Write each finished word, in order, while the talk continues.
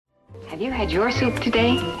Have you had your soup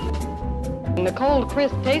today? The cold,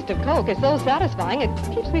 crisp taste of Coke is so satisfying,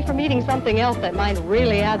 it keeps me from eating something else that might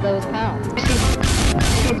really add those pounds.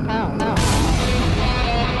 Pounds.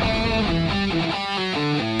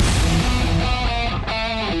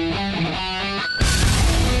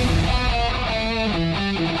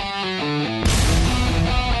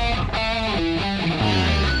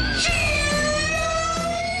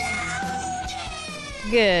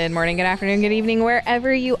 Good morning, good afternoon, good evening,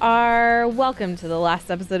 wherever you are. Welcome to the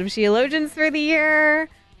last episode of Sheologians for the year.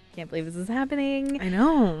 Can't believe this is happening. I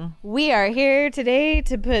know. We are here today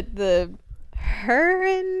to put the her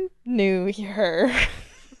in new her.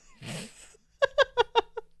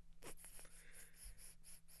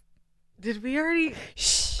 Did we already?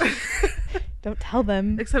 Shh. Don't tell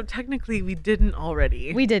them. Except technically we didn't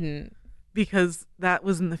already. We didn't. Because that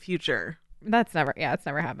was in the future. It's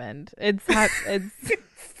never happened. It's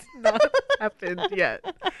Not happened yet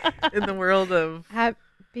in the world of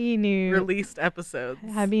Happy New released episodes.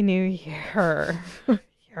 Happy New Year.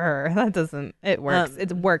 That doesn't. It works.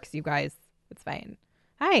 It works, you guys. It's fine.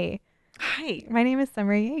 Hi. My name is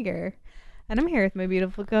Summer Yeager, and I'm here with my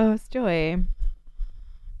beautiful co-host Joy.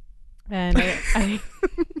 And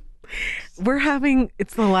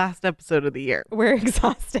it's the last episode of the year. We're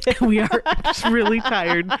exhausted. We are really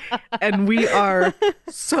tired, and we are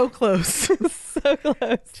so close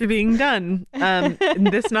to being done. And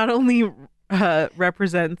this not only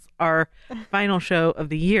represents our final show of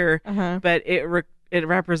the year, but it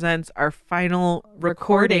represents our final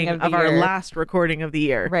recording of our last recording of the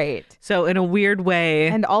year. Right. So in a weird way.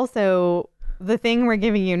 And also, the thing we're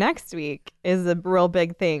giving you next week is a real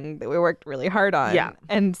big thing that we worked really hard on. Yeah.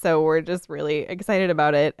 And so we're just really excited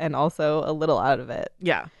about it and also a little out of it.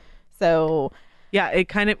 Yeah. So yeah, it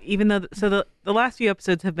kind of, even though, the last few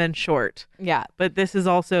episodes have been short. Yeah. But this is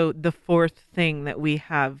also the fourth thing that we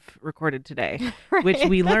have recorded today, Right. which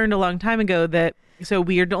we learned a long time ago so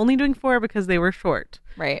we are only doing 4 because they were short.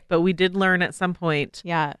 Right. But we did learn at some point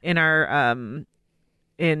in our,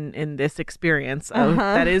 in this experience of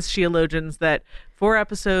that is Sheologians, that 4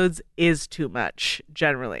 episodes is too much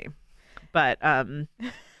generally. But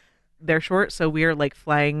they're short, so we're like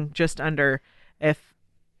flying just under. If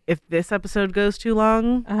this episode goes too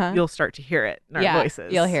long, you'll start to hear it in our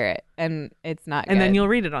voices. You'll hear it, and it's not good. And then you'll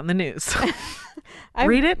read it on the news.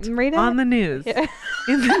 Read it on the news. Yeah.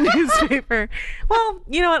 In the newspaper. Well,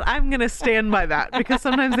 you know what? I'm going to stand by that because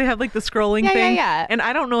sometimes they have like the scrolling thing. Yeah. And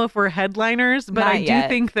I don't know if we're headliners, but Not I yet. do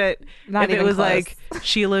think that Not if it even was close. like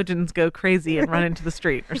Sheologians go crazy and run into the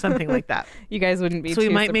street or something like that. You guys wouldn't be So we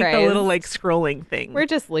too might surprised. make the little like scrolling thing. We're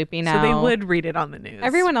just loopy now. So they would read it on the news.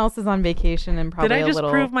 Everyone else is on vacation and probably Did I just a little...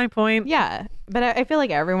 prove my point? Yeah, but I feel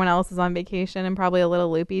like everyone else is on vacation and probably a little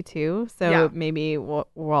loopy too. So maybe we'll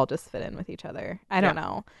all just fit in with each other. I don't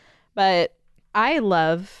know. But I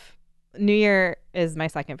love... New Year is my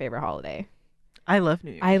second favorite holiday. I love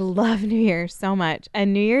New Year's. I love New Year so much.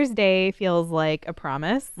 And New Year's Day feels like a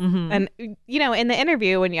promise. Mm-hmm. And, you know, in the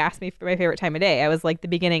interview, when you asked me for my favorite time of day, I was like the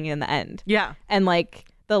beginning and the end. Yeah. And like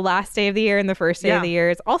the last day of the year and the first day of the year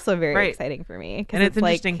is also very exciting for me. And it's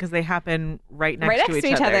interesting because they happen right next to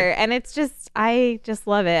each other. And it's just, I just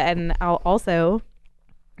love it. And also,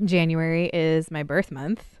 January is my birth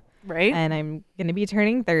month. Right. And I'm going to be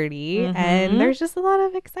turning 30. And there's just a lot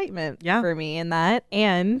of excitement for me in that.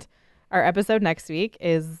 And our episode next week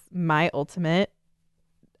is my ultimate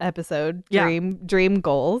episode, dream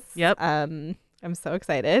goals. Yep. I'm so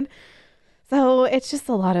excited. So it's just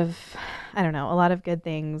a lot of good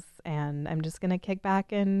things. And I'm just going to kick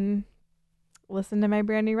back and listen to my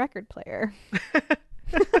brand new record player.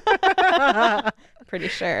 Pretty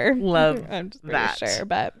sure. Love I'm just pretty that. sure.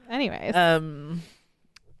 But anyways.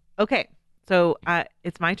 Okay, so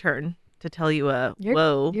it's my turn to tell you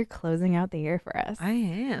You're closing out the year for us. I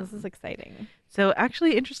am. This is exciting. So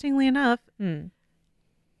actually, interestingly enough,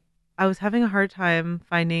 I was having a hard time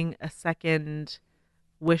finding a second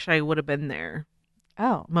wish I would have been there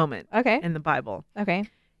moment in the Bible. Okay.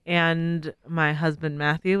 And my husband,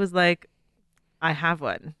 Matthew, was like, I have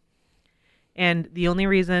one. And the only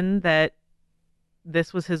reason that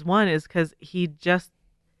this was his one is because he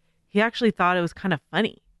actually thought it was kind of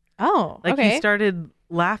funny. Oh, like he started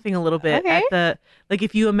laughing a little bit at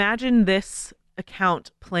if you imagine this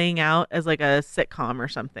account playing out as like a sitcom or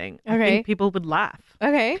something, I think people would laugh.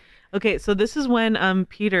 Okay, so this is when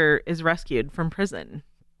Peter is rescued from prison.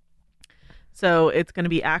 So it's going to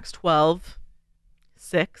be Acts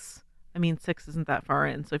 12:6. I mean, 6 isn't that far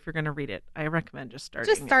in, so if you're going to read it, I recommend just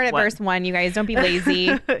starting. Just start at verse 1, you guys. Don't be lazy.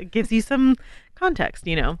 It gives you some context,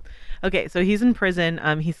 you know. Okay, so he's in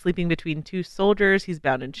prison. He's sleeping between two soldiers. He's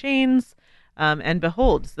bound in chains. And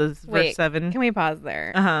behold, so this is verse 7. Can we pause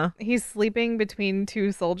there? He's sleeping between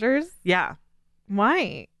two soldiers? Yeah.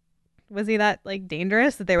 Why? Was he that like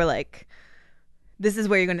dangerous that they were like, this is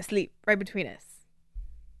where you're going to sleep, right between us?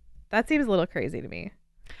 That seems a little crazy to me.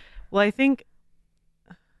 Well, I think,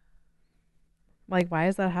 like, why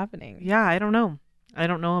is that happening? Yeah, I don't know. I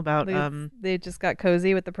don't know about they just got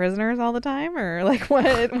cozy with the prisoners all the time, or like what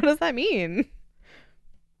does that mean?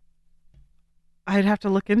 I'd have to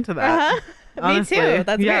look into that. Me too.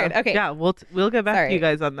 That's weird. Okay. Yeah, we'll get back to you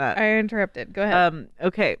guys on that. I interrupted. Go ahead.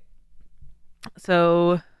 Okay.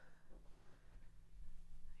 So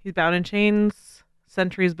he's bound in chains,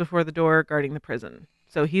 sentries before the door guarding the prison.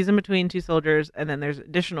 So he's in between two soldiers, and then there's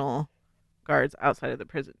additional guards outside of the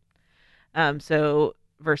prison. So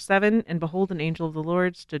verse 7, and behold, an angel of the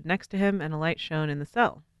Lord stood next to him, and a light shone in the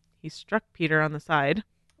cell. He struck Peter on the side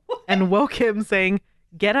and woke him, saying,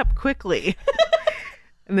 "Get up quickly."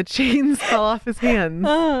 And the chains fell off his hands.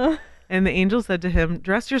 And the angel said to him,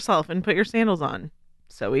 "Dress yourself and put your sandals on."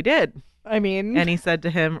 So he did. And he said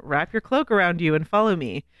to him, "Wrap your cloak around you and follow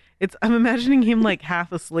me." I'm imagining him like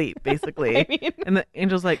half asleep, basically. And the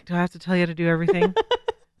angel's like, "Do I have to tell you to do everything?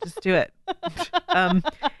 Just do it."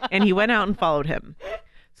 And he went out and followed him.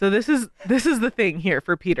 So this is the thing here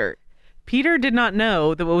for Peter. Peter did not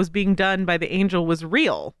know that what was being done by the angel was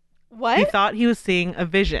real. What? He thought he was seeing a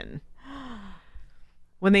vision.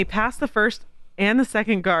 When they passed the first and the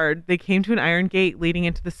second guard, they came to an iron gate leading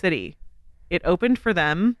into the city. It opened for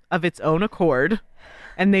them of its own accord,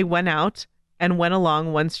 and they went out and went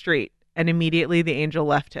along one street, and immediately the angel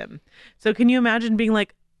left him. So can you imagine being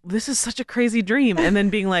like, this is such a crazy dream, and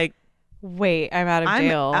then being like, wait, I'm out of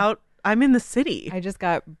jail. I'm in the city. I just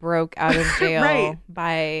got broke out of jail. Right.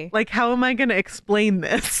 By... Like, how am I going to explain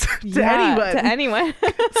this to anyone? To anyone.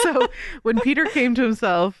 So when Peter came to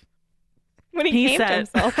himself, he said, to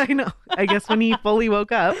himself. I know, I guess when he fully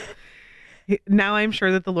woke up, now I'm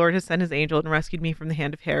sure that the Lord has sent his angel and rescued me from the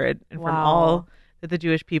hand of Herod and from all that the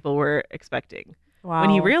Jewish people were expecting. Wow. When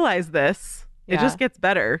he realized this, it just gets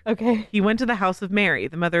better. Okay. He went to the house of Mary,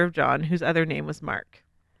 the mother of John, whose other name was Mark,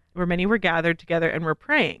 where many were gathered together and were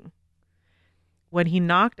praying. When he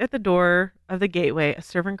knocked at the door of the gateway, a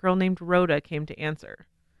servant girl named Rhoda came to answer.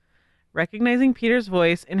 Recognizing Peter's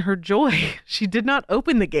voice, in her joy, she did not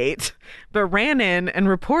open the gate, but ran in and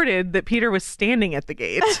reported that Peter was standing at the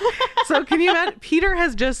gate. So can you imagine? Peter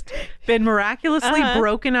has just been miraculously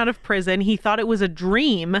broken out of prison. He thought it was a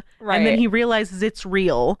dream, and then he realizes it's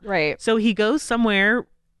real. Right. So he goes somewhere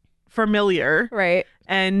familiar. Right.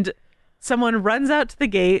 And someone runs out to the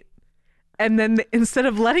gate, and then instead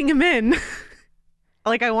of letting him in...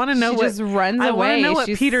 Like, I want to know just runs away. I want to know what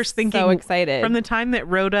She's Peter's thinking. So excited. From the time that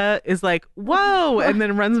Rhoda is like, "Whoa," and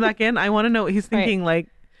then runs back in. I want to know what he's thinking. Like,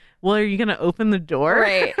 well, are you going to open the door?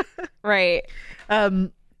 Right. Right.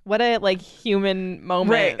 What a like human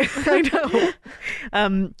moment. Right. I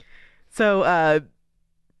know. So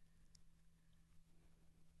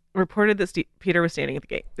reported that Peter was standing at the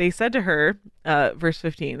gate. They said to her, verse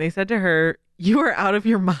 15. They said to her, "You are out of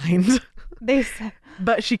your mind." They said.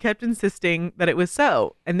 But she kept insisting that it was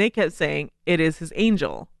so, and they kept saying, "It is his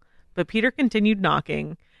angel." But Peter continued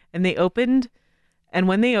knocking, and they opened, and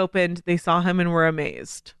when they opened, they saw him and were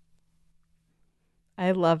amazed.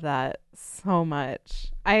 I love that so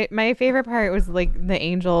much. My favorite part was like the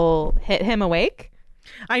angel hit him awake.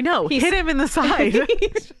 I know, hit him in the side.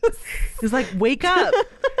 He's like, "Wake up."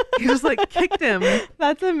 He just like kicked him.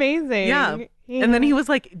 That's amazing. Yeah. And then he was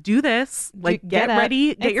like, "Do this, like get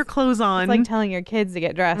ready, get your clothes on." It's like telling your kids to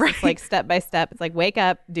get dressed. Right. It's like step by step. It's like, wake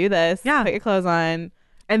up, do this, put your clothes on,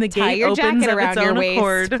 and the tie gate your opens jacket of around its your own waist,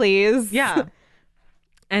 accord. Please. Yeah.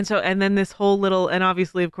 And then this whole little, and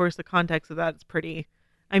obviously, of course, the context of that is pretty.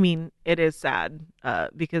 I mean, it is sad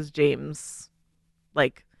because James,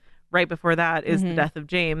 like, right before that is the death of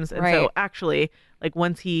James, and so actually, like,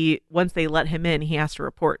 once they let him in, he has to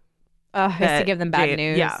report. Has to give them bad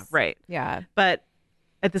news. Yeah, right. Yeah. But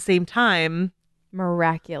at the same time,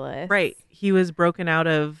 miraculous. Right. He was broken out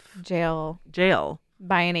of jail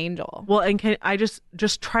by an angel. Well, and can I just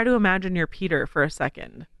try to imagine you're Peter for a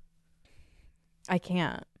second? I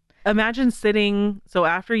can't. Imagine sitting, so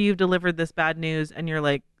after you've delivered this bad news and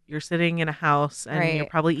you're sitting in a house and you're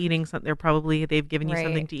probably eating something, they've given you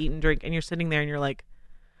something to eat and drink, and you're sitting there and you're like,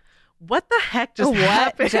 what the heck just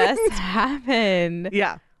happened? What just happened?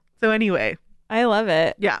 Yeah. So anyway. I love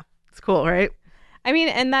it. Yeah. It's cool, right? I mean,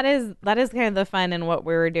 and that is kind of the fun in what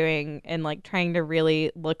we were doing and like trying to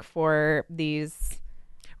really look for these.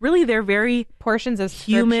 Really, they're very portions of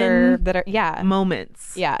human that are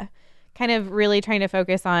moments. Yeah. Kind of really trying to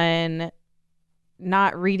focus on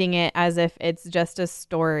not reading it as if it's just a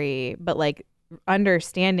story, but like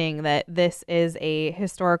understanding that this is a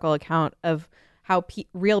historical account of how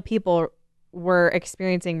real people were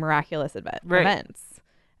experiencing miraculous events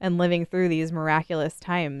and living through these miraculous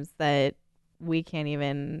times that we can't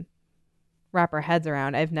even wrap our heads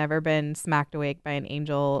around. I've never been smacked awake by an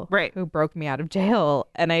angel who broke me out of jail,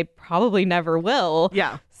 and I probably never will.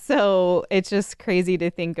 Yeah. So it's just crazy to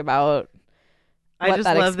think about what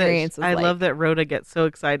that experience was like. I love that Rhoda gets so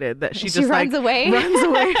excited that she just runs away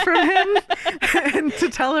from him and to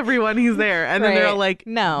tell everyone he's there. And then they're all like,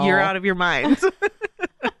 no, you're out of your mind.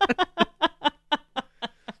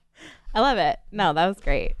 I love it. No, that was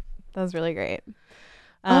great. That was really great.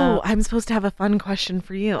 I'm supposed to have a fun question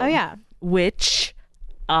for you. Oh, yeah. Which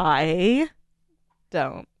I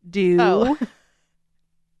don't do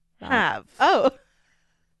have. Oh.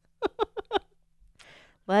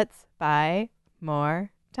 Let's buy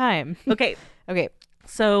more time. Okay. Okay.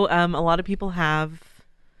 So a lot of people have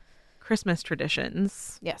Christmas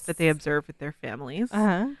traditions that they observe with their families.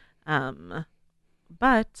 Uh-huh.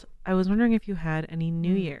 But I was wondering if you had any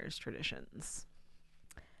New Year's traditions.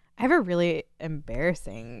 I have a really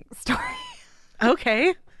embarrassing story.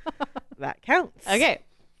 Okay. That counts. Okay.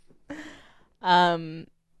 So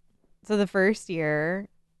the first year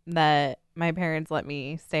that my parents let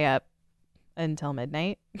me stay up until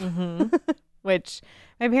midnight, which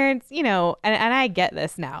my parents, you know, and I get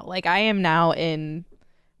this now. Like I am now when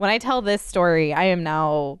I tell this story, I am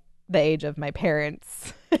now the age of my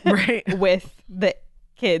parents, right? With the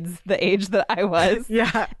kids the age that I was.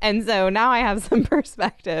 Yeah. And so now I have some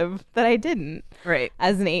perspective that I didn't. Right.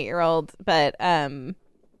 As an 8-year-old. But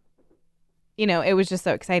you know, it was just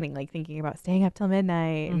so exciting, like thinking about staying up till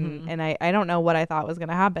midnight. And I don't know what I thought was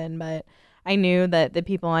gonna happen, but I knew that the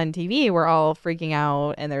people on TV were all freaking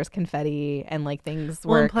out and there's confetti and like things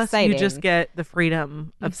were plus exciting. You just get the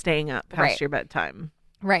freedom of staying up past your bedtime.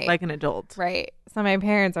 Right. Like an adult. Right. So my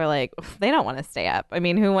parents are like, they don't want to stay up. I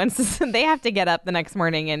mean, who wants to? They have to get up the next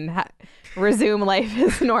morning and resume life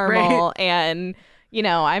as normal. Right. And, you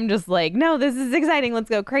know, I'm just like, no, this is exciting. Let's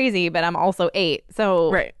go crazy. But I'm also 8.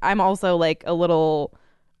 So I'm also like a little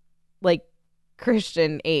like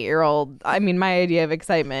Christian 8-year-old. I mean, my idea of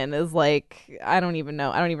excitement is like, I don't even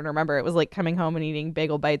know. I don't even remember. It was like coming home and eating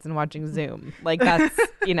bagel bites and watching Zoom. Like that's,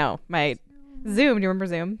 you know, my Zoom. Do you remember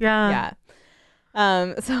Zoom? Yeah.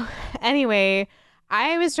 Yeah. So anyway,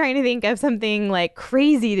 I was trying to think of something like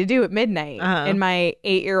crazy to do at midnight in my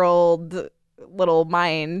 8-year-old little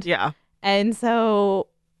mind. Yeah. And so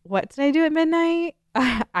what did I do at midnight?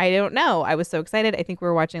 I don't know. I was so excited. I think we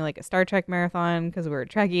were watching like a Star Trek marathon because we were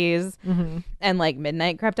Trekkies, and like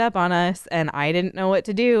midnight crept up on us and I didn't know what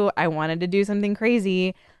to do. I wanted to do something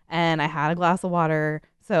crazy and I had a glass of water.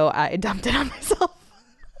 So I dumped it on myself.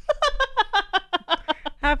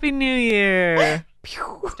 Happy New Year.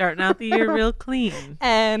 Starting out the year real clean.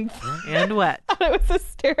 And wet. It was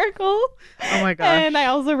hysterical. Oh my gosh. And I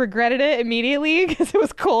also regretted it immediately because it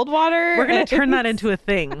was cold water. We're going to turn that into a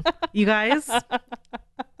thing. You guys.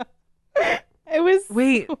 It was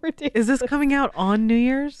Wait, so ridiculous. Is this coming out on New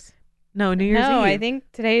Year's? No, New Year's Eve. No, I think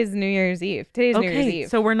today's New Year's Eve. New Year's Eve.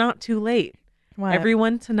 So we're not too late. What?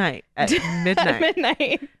 Everyone tonight at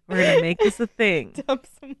midnight. We're going to make this a thing. Dump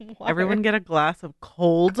some water. Everyone get a glass of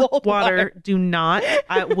cold water. Do not.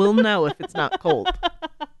 I will know if it's not cold.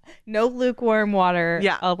 No lukewarm water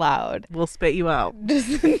allowed. We'll spit you out. Just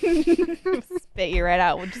spit you right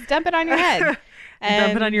out. We'll just dump it on your head. And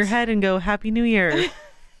dump it on your head and go, Happy New Year.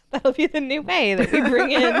 That'll be the new way that we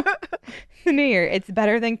bring in the New Year. It's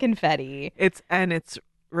better than confetti. It's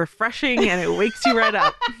refreshing and it wakes you right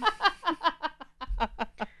up.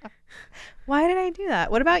 Why did I do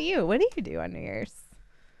that? What about you? What do you do on New Year's?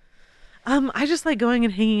 I just like going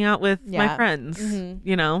and hanging out with my friends.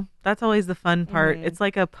 You know, that's always the fun part. It's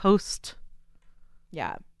like a post.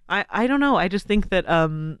 Yeah. I don't know. I just think that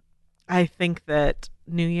I think that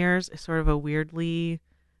New Year's is sort of a weirdly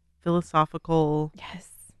philosophical,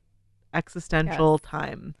 existential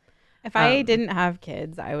time. If I didn't have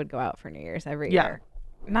kids, I would go out for New Year's every year.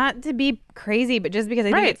 Not to be crazy, but just because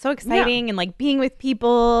I think it's so exciting and like being with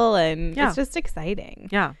people and it's just exciting.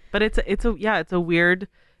 Yeah. But it's a weird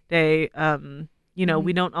day. You know,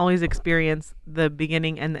 we don't always experience the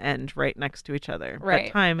beginning and the end right next to each other. Right.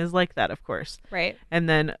 But time is like that, of course. Right. And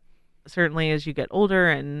then certainly as you get older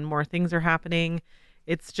and more things are happening,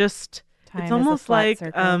 it's just it's almost like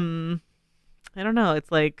circle. I don't know,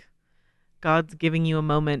 it's like God's giving you a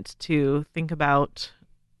moment to think about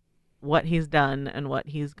what he's done and what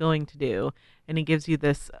he's going to do, and he gives you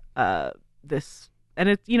this and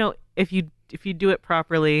it's, you know, if you do it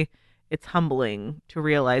properly, it's humbling to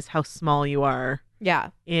realize how small you are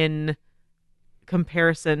Yeah. In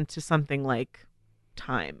comparison to something like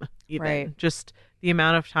time, even. Right. Just the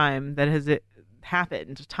amount of time that has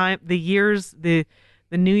happened. The years, the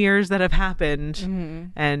New Year's that have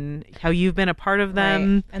happened, and how you've been a part of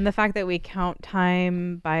them. Right. And the fact that we count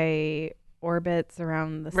time by orbits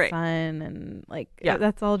around the sun, and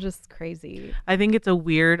that's all just crazy. I think it's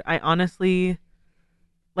I honestly,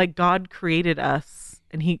 God created us,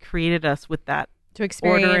 and he created us with that to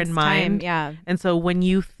experience order in mind. Time, yeah. And so when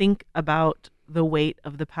you think about the weight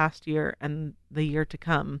of the past year and the year to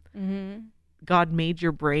come, God made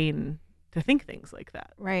your brain to think things like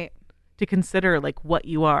that. Right. To consider what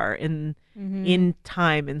you are in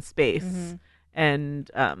time and space. And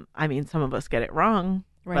I mean, some of us get it wrong,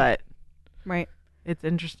 but it's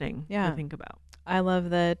interesting to think about. I love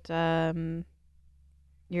that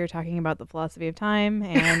you're talking about the philosophy of time,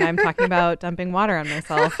 and I'm talking about dumping water on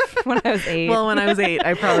myself when I was 8. Well, when I was 8,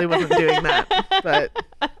 I probably wasn't doing that, but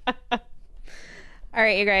all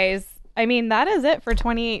right, you guys. I mean, that is it for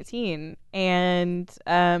 2018,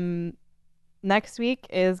 and next week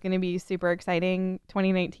is going to be super exciting.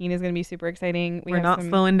 2019 is going to be super exciting. We're not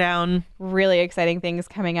slowing down. Really exciting things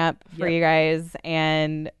coming up for you guys.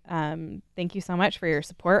 And thank you so much for your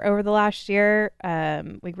support over the last year.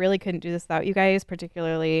 We really couldn't do this without you guys,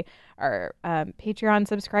 particularly our Patreon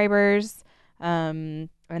subscribers and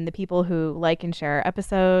the people who like and share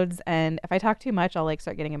episodes. And if I talk too much, I'll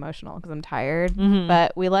start getting emotional because I'm tired.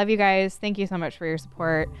 But we love you guys. Thank you so much for your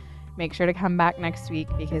support. Make sure to come back next week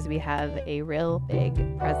because we have a real big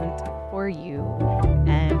present for you.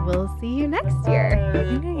 And we'll see you next year.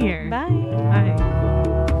 Happy New Year. Bye. Bye.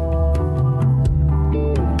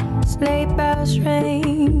 Sleigh bells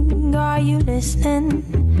ring. Are you listening?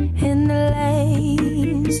 In the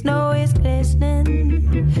lane, snow is glistening.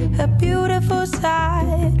 A beautiful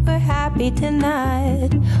sight. We're happy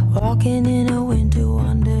tonight. Walking in a winter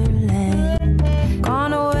wonderland.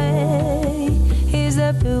 Gone away is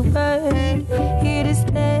the bluebird, here to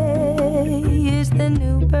stay is the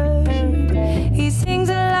new bird. He sings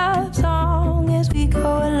a love song as we go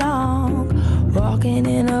along, walking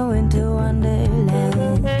in a winter wonderland.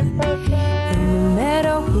 In the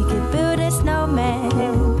meadow we could build a snowman,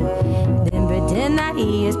 then pretend that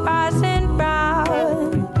he is Parson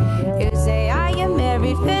Brown. You say I am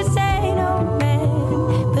married for Saint Old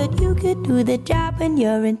Man, but you could do the job when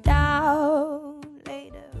you're in town.